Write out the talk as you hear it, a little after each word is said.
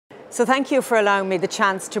So thank you for allowing me the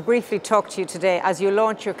chance to briefly talk to you today as you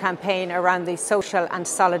launch your campaign around the social and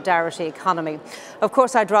solidarity economy. Of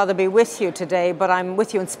course, I'd rather be with you today, but I'm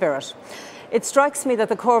with you in spirit. It strikes me that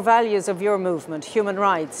the core values of your movement, human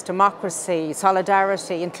rights, democracy,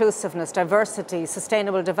 solidarity, inclusiveness, diversity,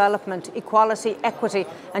 sustainable development, equality, equity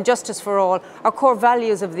and justice for all, are core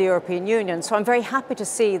values of the European Union. So I'm very happy to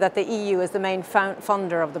see that the EU is the main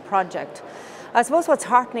funder of the project. I suppose what's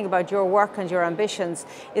heartening about your work and your ambitions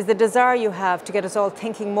is the desire you have to get us all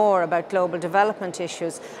thinking more about global development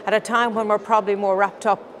issues at a time when we're probably more wrapped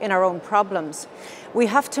up in our own problems. We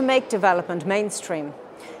have to make development mainstream.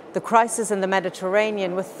 The crisis in the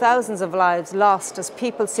Mediterranean, with thousands of lives lost as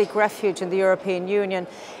people seek refuge in the European Union,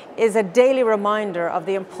 is a daily reminder of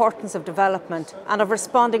the importance of development and of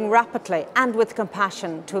responding rapidly and with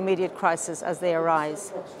compassion to immediate crises as they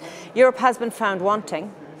arise. Europe has been found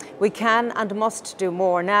wanting. We can and must do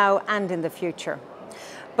more now and in the future.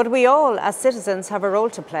 But we all, as citizens, have a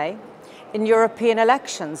role to play. In European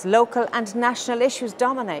elections, local and national issues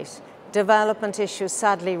dominate. Development issues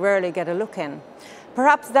sadly rarely get a look in.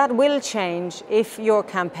 Perhaps that will change if your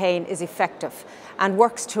campaign is effective and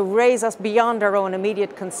works to raise us beyond our own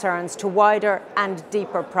immediate concerns to wider and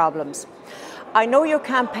deeper problems. I know your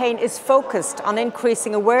campaign is focused on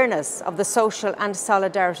increasing awareness of the social and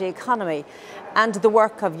solidarity economy and the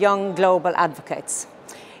work of young global advocates.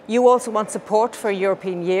 You also want support for a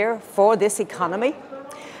European year for this economy.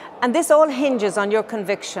 And this all hinges on your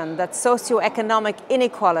conviction that socio-economic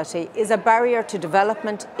inequality is a barrier to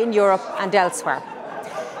development in Europe and elsewhere.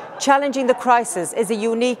 Challenging the crisis is a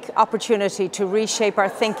unique opportunity to reshape our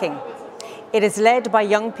thinking. It is led by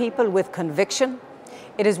young people with conviction.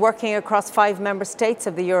 It is working across 5 member states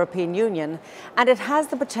of the European Union, and it has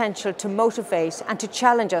the potential to motivate and to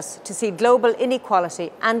challenge us to see global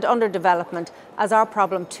inequality and underdevelopment as our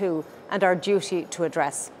problem too, and our duty to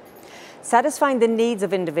address. Satisfying the needs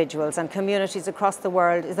of individuals and communities across the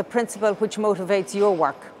world is the principle which motivates your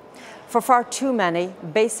work. For far too many,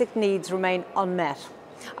 basic needs remain unmet.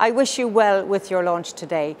 I wish you well with your launch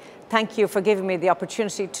today. Thank you for giving me the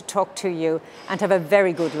opportunity to talk to you, and have a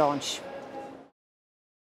very good launch.